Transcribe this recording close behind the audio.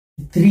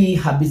3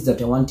 habits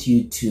that I want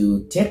you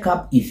to take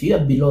up if you are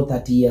below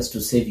 30 years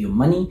to save your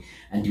money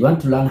and you want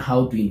to learn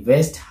how to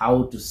invest,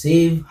 how to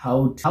save,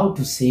 how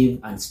to save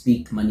and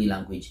speak money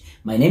language.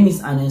 My name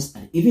is Arnest,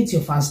 and if it's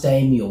your first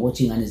time you're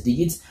watching Arnest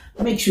Digits,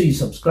 make sure you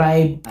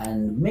subscribe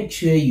and make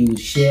sure you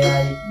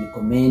share, you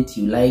comment,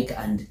 you like,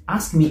 and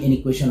ask me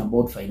any question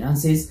about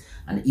finances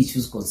and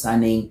issues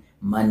concerning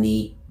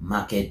money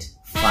market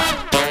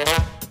fund.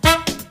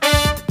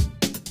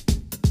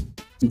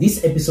 In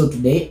this episode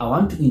today, I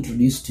want to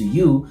introduce to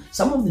you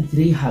some of the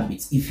 3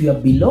 habits. If you are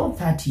below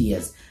 30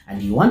 years and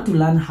you want to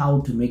learn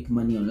how to make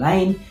money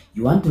online,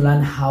 you want to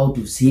learn how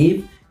to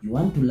save, you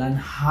want to learn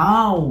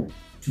how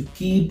to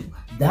keep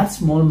that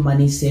small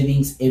money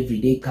savings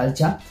everyday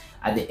culture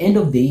at the end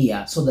of the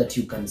year so that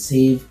you can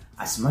save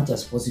as much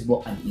as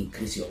possible and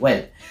increase your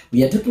wealth.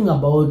 We are talking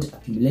about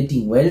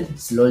accumulating wealth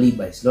slowly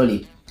by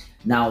slowly.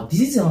 Now, this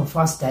is our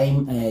first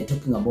time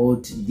talking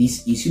about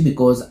this issue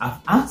because I've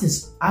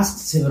asked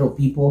several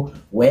people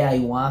where I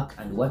work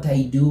and what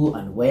I do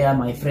and where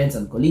my friends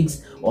and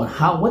colleagues on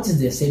what is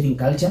their saving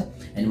culture.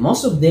 And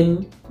most of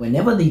them,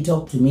 whenever they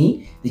talk to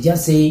me, they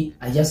just say,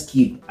 I just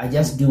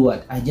do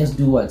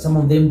what. Some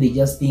of them, they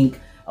just think,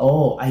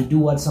 oh, I do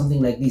what,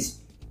 something like this.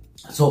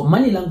 So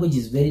money language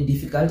is very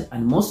difficult,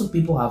 and most of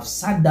people have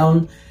sat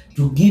down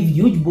to give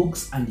huge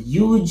books and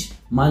huge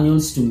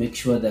manuals to make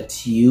sure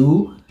that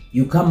you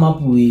come up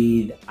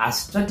with a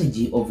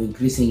strategy of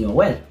increasing your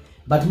wealth.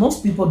 But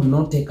most people do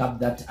not take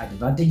up that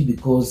advantage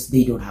because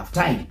they don't have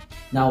time.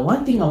 Now,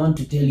 one thing I want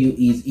to tell you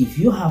is if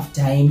you have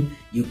time,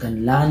 you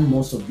can learn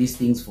most of these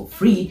things for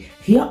free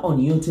here on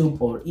YouTube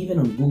or even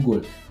on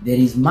Google. There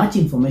is much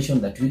information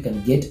that we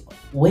can get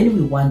when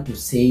we want to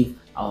save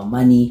our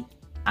money.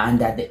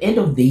 And at the end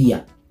of the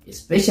year,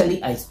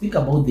 especially I speak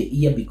about the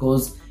year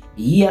because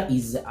the year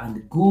is a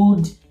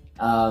good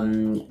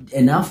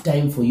enough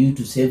time for you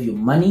to save your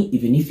money,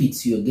 even if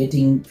you're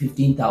getting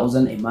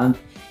 15,000 a month,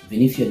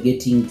 even if you're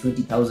getting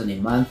 20,000 a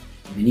month,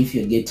 even if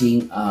you're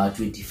getting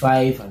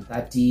 25 and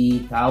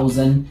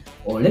 30,000,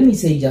 or let me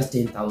say just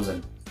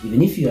 10,000,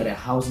 even if you're a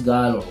house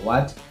girl or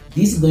what,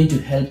 this is going to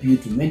help you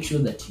to make sure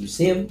that you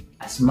save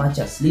as much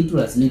as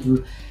little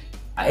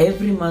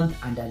every month,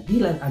 and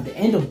until at the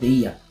end of the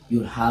year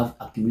you'll have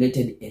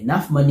accumulated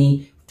enough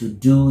money to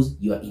do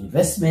your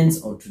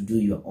investments or to do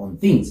your own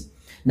things.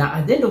 Now,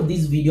 at the end of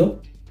this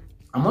video,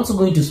 I'm also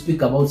going to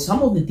speak about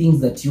some of the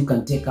things that you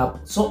can take up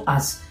so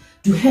as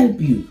to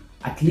help you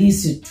at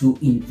least to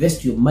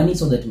invest your money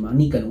so that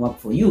money can work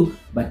for you,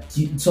 but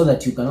so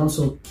that you can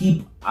also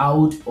keep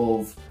out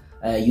of,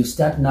 you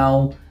start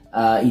now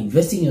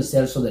investing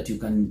yourself so that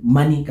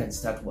money can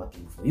start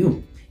working for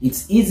you.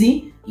 It's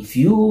easy if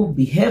you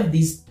behave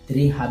these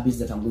 3 habits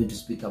that I'm going to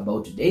speak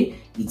about today.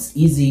 It's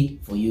easy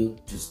for you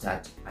to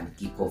start and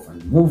kick off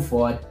and move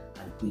forward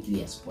as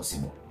quickly as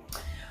possible.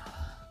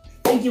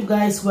 Thank you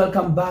guys,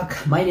 welcome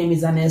back. My name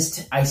is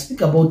Arnest. I speak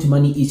about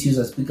money issues,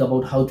 I speak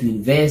about how to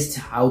invest,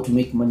 how to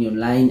make money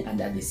online, and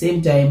at the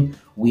same time,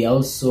 we are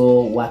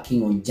also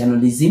working on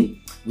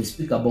journalism. We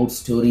speak about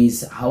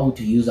stories, how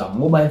to use our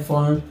mobile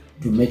phone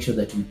to make sure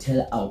that we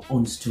tell our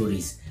own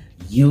stories.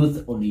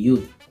 Youth on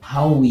youth,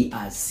 how we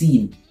are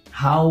seen,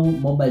 how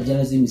mobile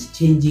journalism is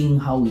changing,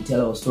 how we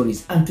tell our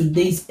stories. And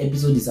today's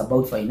episode is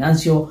about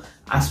financial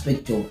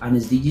aspect of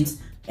Arnest Digits,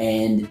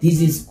 and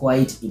this is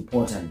quite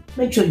important.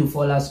 Make sure you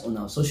follow us on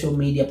our social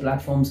media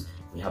platforms.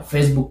 We have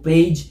Facebook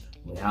page,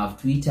 we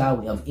have Twitter,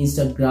 we have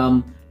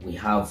Instagram, we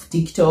have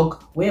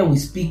TikTok, where we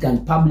speak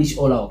and publish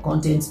all our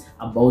contents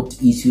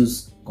about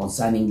issues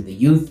concerning the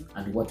youth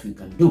and what we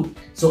can do.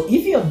 So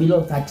if you are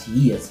below 30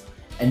 years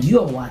and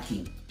you are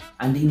working,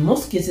 and in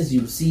most cases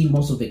you'll see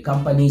most of the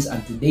companies,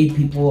 and today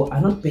people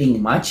are not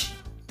paying much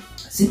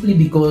simply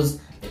because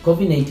the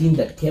COVID-19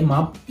 that came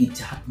up,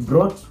 it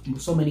brought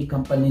so many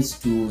companies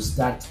to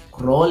start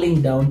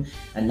crawling down,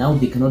 and now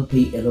they cannot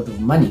pay a lot of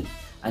money.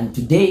 And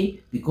today,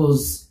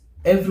 because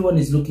everyone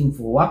is looking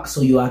for work, so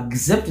you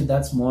accept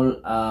that small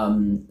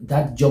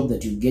that job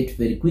that you get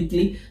very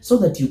quickly so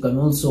that you can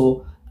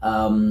also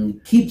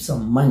keep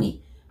some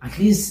money, at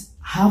least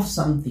have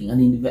something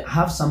and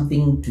have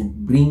something to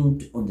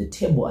bring on the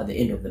table at the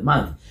end of the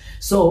month.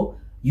 So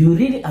you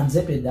really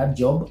accepted that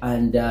job,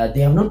 and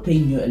they are not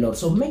paying you a lot.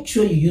 So make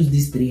sure you use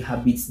these 3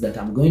 habits that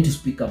I'm going to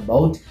speak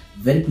about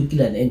very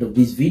quickly at the end of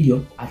this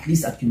video. At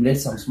least accumulate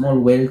some small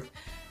wealth.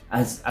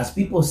 As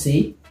people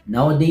say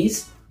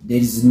nowadays, there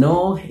is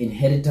no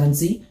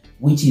inheritance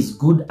which is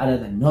good other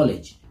than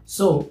knowledge.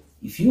 So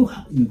if you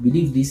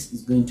believe this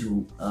is going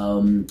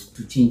to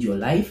change your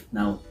life,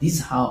 now this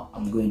is how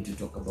I'm going to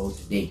talk about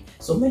today.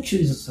 So make sure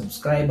you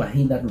subscribe and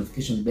hit that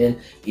notification bell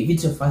if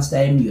it's your first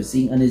time you're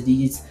seeing Arnest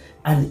Digits,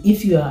 and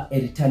if you are a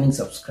returning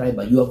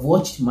subscriber, you have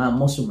watched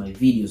most of my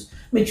videos,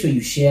 make sure you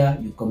share,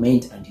 you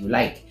comment, and you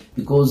like,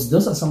 because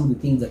those are some of the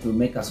things that will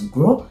make us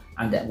grow,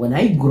 and when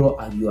I grow,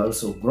 and you are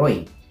also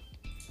growing.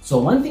 So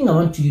one thing I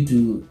want you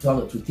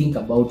to think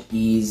about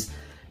is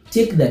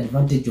take the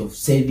advantage of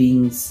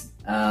savings,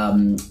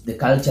 the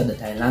culture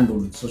that I learned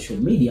on social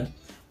media,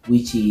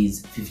 which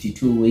is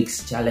 52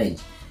 weeks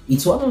challenge.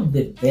 It's one of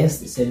the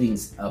best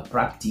savings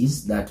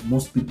practice that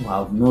most people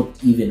have not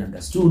even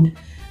understood.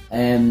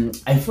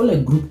 I follow a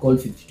group called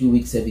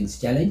 52-Week Savings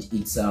Challenge.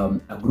 It's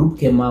a group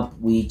came up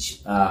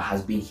which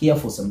has been here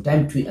for some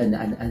time and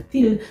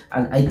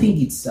I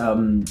think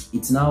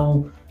it's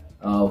now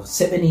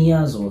 7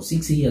 years or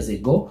 6 years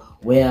ago,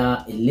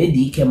 where a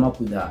lady came up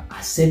with a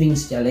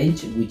savings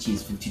challenge, which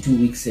is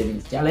 52-week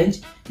savings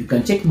challenge. You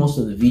can check most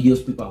of the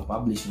videos people have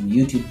published on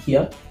YouTube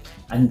here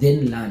and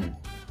then learn.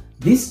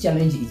 This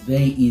challenge is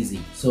very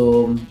easy,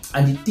 so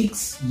and it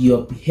takes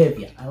your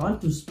behavior. I want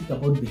to speak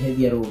about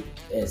behavioral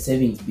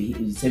savings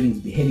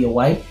behavior.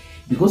 Why?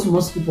 Because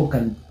most people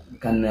can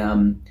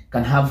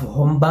have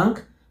home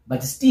bank,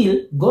 but still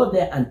go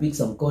there and pick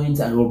some coins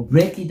and will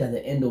break it at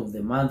the end of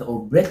the month,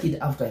 or break it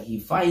after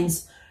he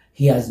finds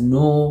he has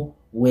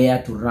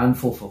nowhere to run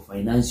for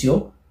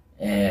financial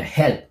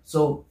help.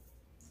 So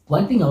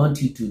one thing I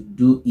want you to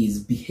do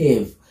is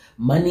behave.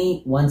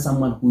 Money wants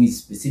someone who is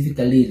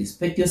specifically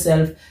respect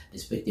yourself,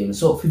 respect them.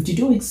 So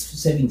 52 weeks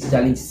savings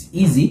challenge is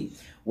easy,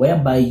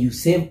 whereby you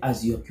save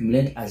as you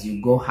accumulate, as you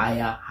go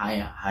higher.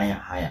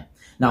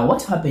 Now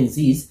what happens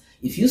is,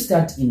 if you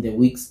start in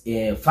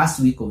the first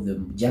week of the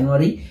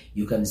January,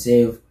 you can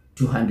save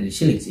 200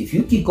 shillings. If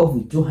you kick off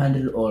with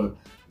 200 or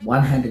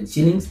 100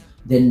 shillings,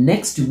 the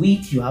next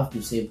week you have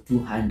to save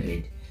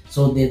 200.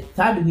 So the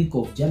third week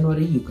of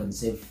January, you can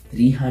save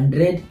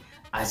 300.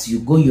 As you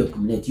go, you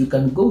accumulate. You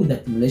can go with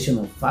accumulation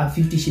of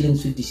 50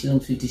 shillings, 50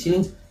 shillings, 50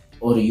 shillings,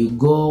 or you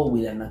go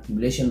with an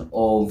accumulation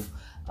of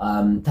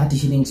 30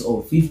 shillings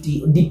or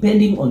 50,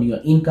 depending on your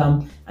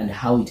income and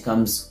how it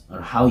comes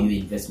or how your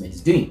investment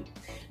is doing.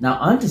 Now,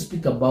 I want to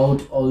speak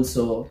about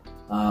also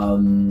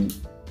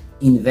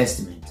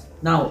investment.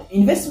 Now,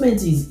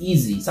 investment is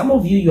easy. Some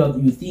of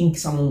you think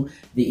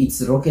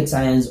it's rocket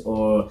science,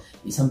 or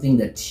it's something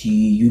that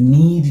you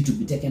need to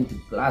be taken to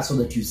class so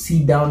that you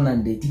sit down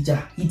and the teacher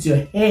hits your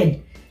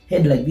head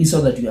like this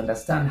so that you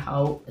understand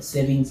how a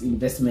savings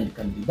investment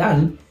can be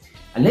done.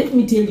 And let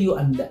me tell you,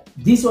 and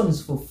this one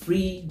is for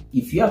free.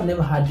 If you have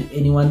never had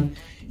anyone,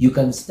 you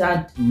can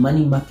start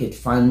money market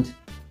fund,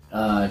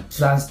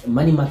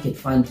 money market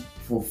fund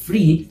for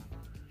free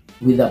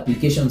with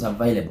applications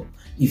available.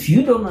 If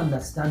you don't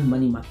understand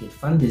money market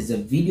fund, there's a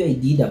video I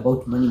did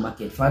about money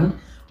market fund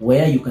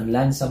where you can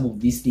learn some of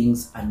these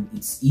things, and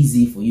it's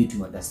easy for you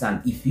to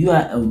understand. If you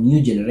are a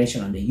new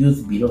generation and a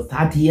youth below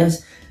 30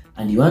 years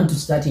and you want to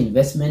start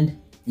investment,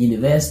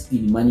 invest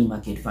in money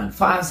market fund.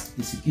 First,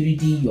 the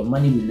security, your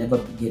money will never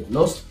get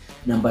lost.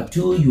 Number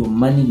two, your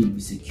money will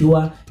be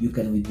secure. You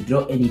can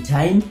withdraw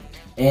anytime,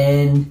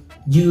 and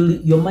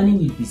your money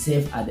will be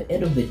safe. At the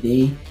end of the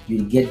day,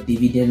 you'll get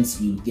dividends,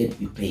 you'll get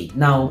paid.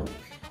 Now,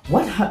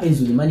 what happens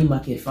with the money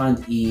market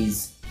fund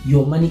is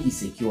your money is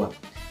secure.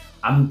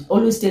 I'm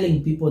always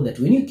telling people that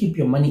when you keep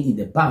your money in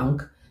the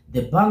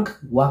bank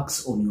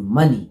works on your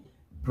money,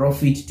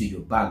 profit to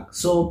your bank.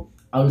 So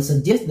I will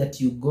suggest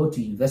that you go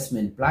to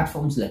investment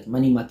platforms like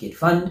money market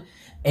fund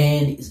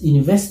and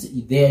invest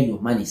there your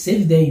money,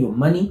 save there your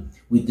money,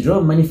 withdraw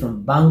money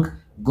from bank,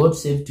 go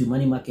save to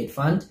money market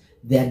fund.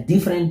 There are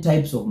different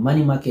types of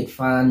money market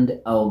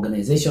fund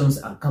organizations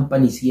and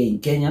companies here in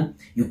Kenya.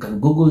 You can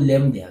Google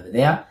them, they are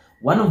there.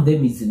 One of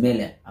them is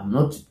Zimele. I'm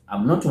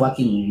not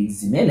working with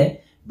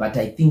Zimele, but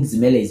I think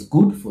Zimele is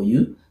good for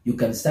you. You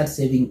can start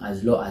saving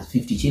as low as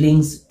 50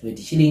 shillings,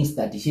 20 shillings,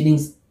 30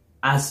 shillings,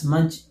 as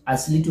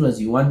little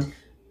as you want.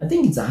 I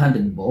think it's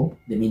 100 bob,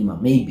 the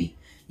minimum, maybe.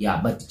 Yeah,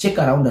 but check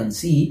around and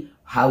see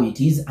how it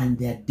is, and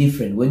they're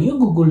different. When you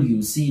Google,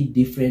 you'll see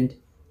different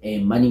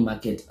money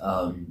market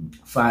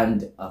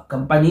fund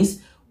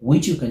companies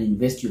which you can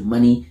invest your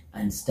money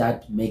and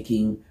start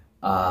making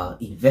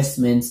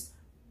investments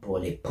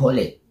pole.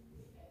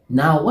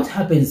 Now, what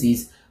happens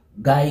is,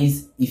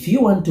 guys, if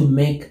you want to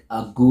make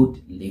a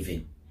good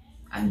living,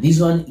 and this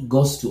one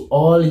goes to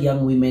all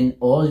young women,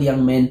 all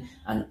young men,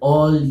 and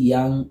all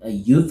young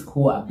youth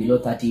who are below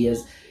 30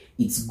 years,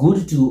 it's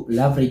good to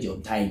leverage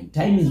on time.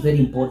 Time is very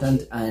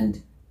important,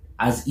 and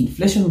as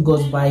inflation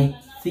goes by,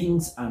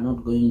 things are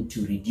not going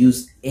to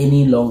reduce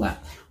any longer.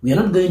 We are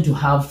not going to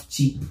have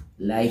cheap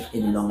life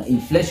any longer.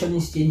 Inflation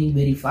is changing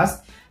very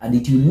fast, and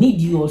it will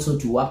need you also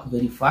to work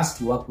very fast,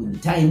 to work with the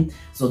time,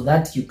 so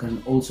that you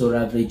can also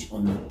leverage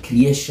on the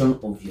creation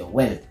of your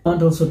wealth. I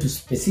want also to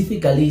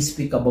specifically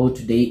speak about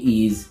today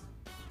is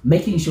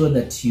making sure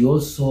that you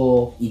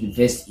also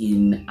invest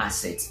in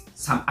assets.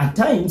 At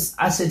times,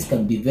 assets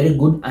can be very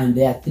good, and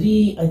there are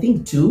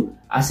two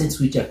assets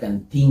which I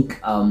can think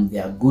they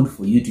are good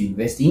for you to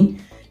invest in.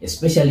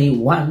 Especially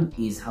one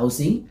is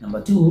housing,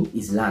 number two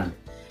is land.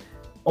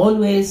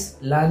 Always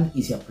land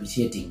is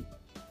appreciating.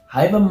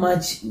 However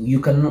much you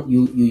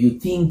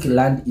think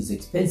land is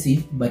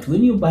expensive, but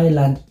when you buy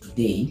land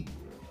today,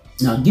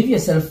 now give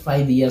yourself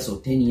 5 years or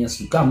 10 years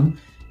to come,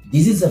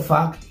 this is a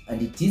fact,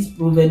 and it is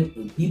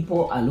proven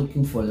people are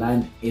looking for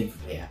land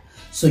everywhere.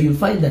 So you'll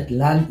find that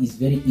land is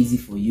very easy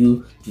for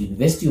you to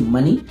invest your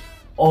money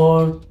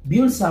or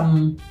build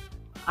some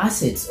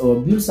assets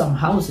or build some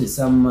houses,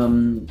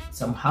 some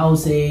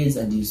houses,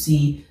 and you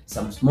see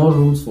some small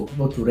rooms for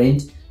people to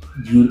rent.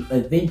 you'll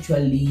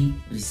eventually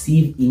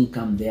receive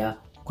income there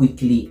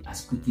quickly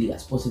as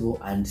possible,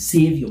 and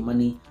save your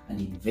money and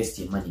invest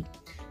your money.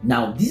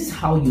 Now, this is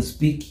how you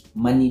speak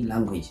money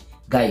language.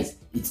 Guys,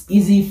 it's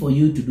easy for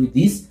you to do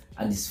this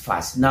and it's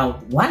fast. Now,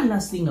 one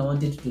last thing I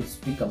wanted to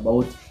speak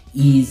about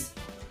is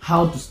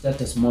how to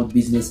start a small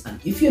business. And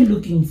if you're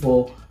looking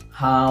for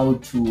how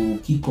to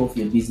kick off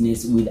your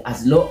business with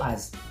as low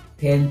as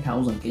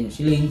 10,000 Kenya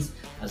shillings,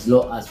 as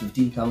low as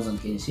 15,000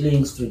 Kenya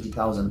shillings,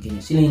 20,000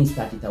 Kenya shillings,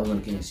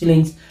 30,000 Kenya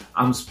shillings,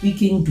 I'm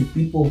speaking to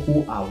people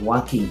who are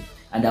working.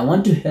 And I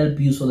want to help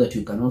you so that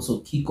you can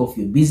also kick off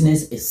your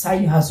business, a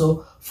side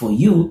hustle for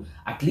you,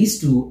 at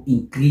least to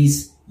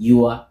increase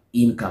your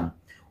income.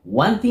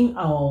 One thing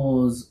I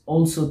was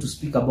also to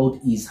speak about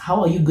is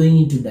how are you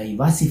going to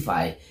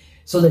diversify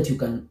so that you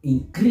can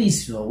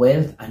increase your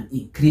wealth and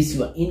increase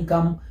your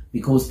income,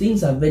 because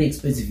things are very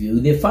expensive.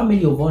 With a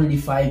family of only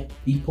 5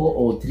 people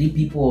or 3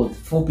 people or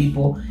 4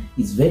 people,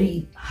 it's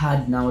very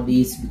hard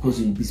nowadays, because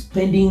you'll be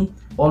spending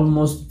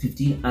almost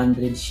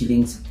 1,500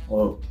 shillings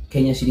or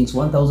Kenya shillings,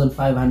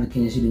 1,500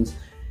 Kenya shillings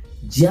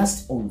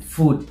just on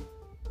food,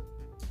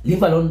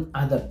 leave alone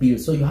other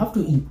bills. So you have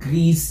to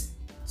increase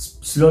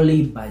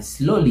slowly by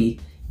slowly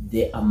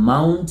the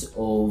amount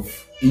of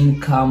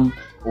income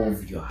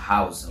of your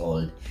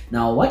household.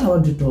 Now, what I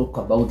want to talk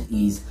about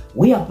is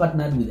we are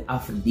partnered with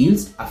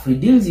AfriDeals.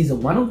 AfriDeals is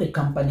one of the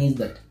companies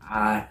that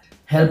are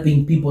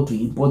helping people to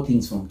import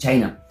things from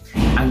China,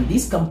 and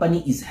this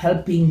company is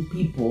helping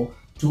people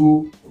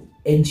to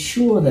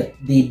ensure that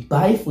they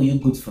buy for you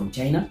goods from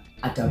China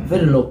at a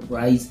very low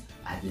price.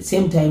 At the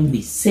same time,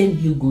 they send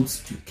you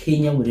goods to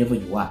Kenya wherever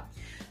you are.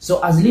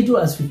 So as little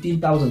as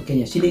 15,000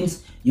 Kenya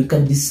shillings, you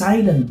can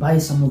decide and buy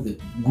some of the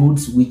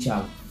goods which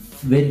are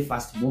very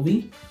fast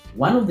moving.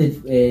 One of the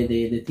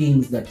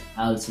things that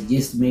I'll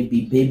suggest,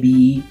 maybe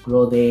baby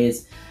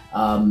clothes,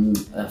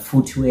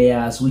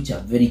 footwears, which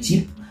are very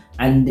cheap.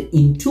 And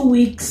in 2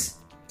 weeks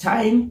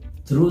time,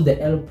 through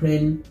the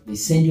airplane, they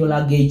send your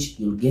luggage,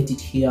 you'll get it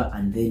here,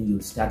 and then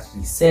you'll start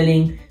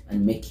reselling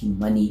and making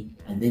money,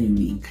 and then you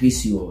will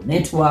increase your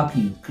network,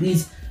 and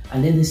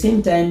at the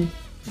same time,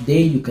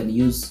 today you can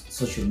use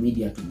social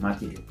media to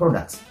market your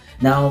products.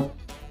 Now,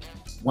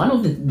 one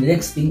of the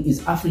next thing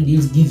is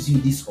AfriDeals gives you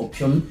this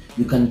option.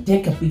 You can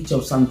take a picture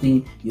of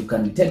something,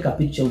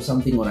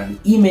 or an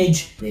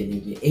image.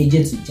 The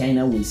agents in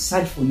China will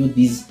search for you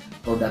these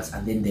products,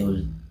 and then they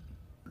will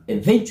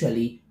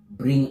eventually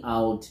bring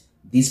out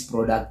this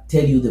product,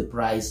 tell you the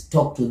price,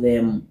 talk to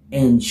them,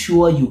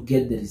 ensure you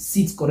get the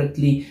receipts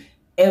correctly,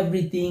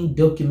 everything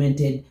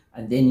documented,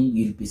 and then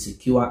you'll be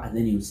secure, and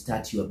then you'll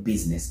start your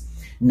business.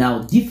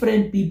 Now,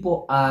 different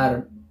people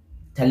are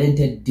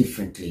talented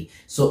differently.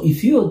 So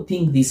if you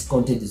think this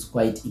content is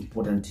quite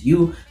important to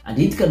you and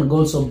it can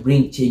also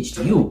bring change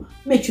to you,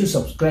 make sure you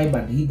subscribe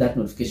and hit that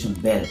notification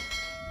bell.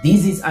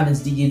 This is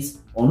Arnest Digits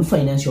on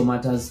financial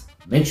matters.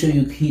 Make sure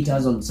you hit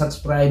us on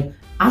subscribe.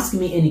 Ask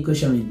me any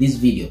question in this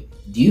video.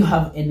 Do you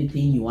have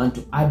anything you want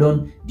to add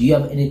on? Do you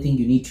have anything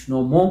you need to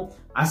know more?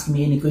 Ask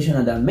me any question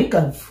and I'll make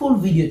a full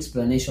video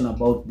explanation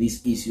about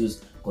these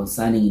issues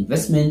concerning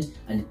investment.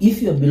 And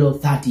if you're below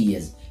 30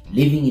 years,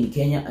 living in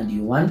Kenya, and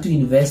you want to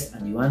invest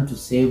and you want to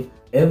save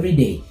every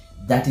day,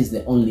 that is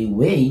the only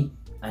way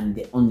and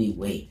the only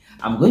way.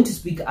 I'm going to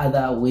speak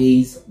other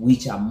ways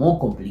which are more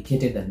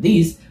complicated than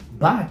this,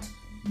 but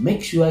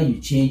make sure you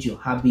change your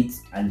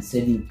habits and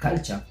saving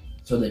culture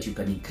so that you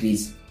can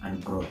increase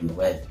and grow your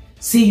wealth.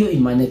 See you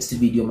in my next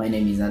video. My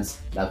name is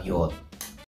Hans. Love you all.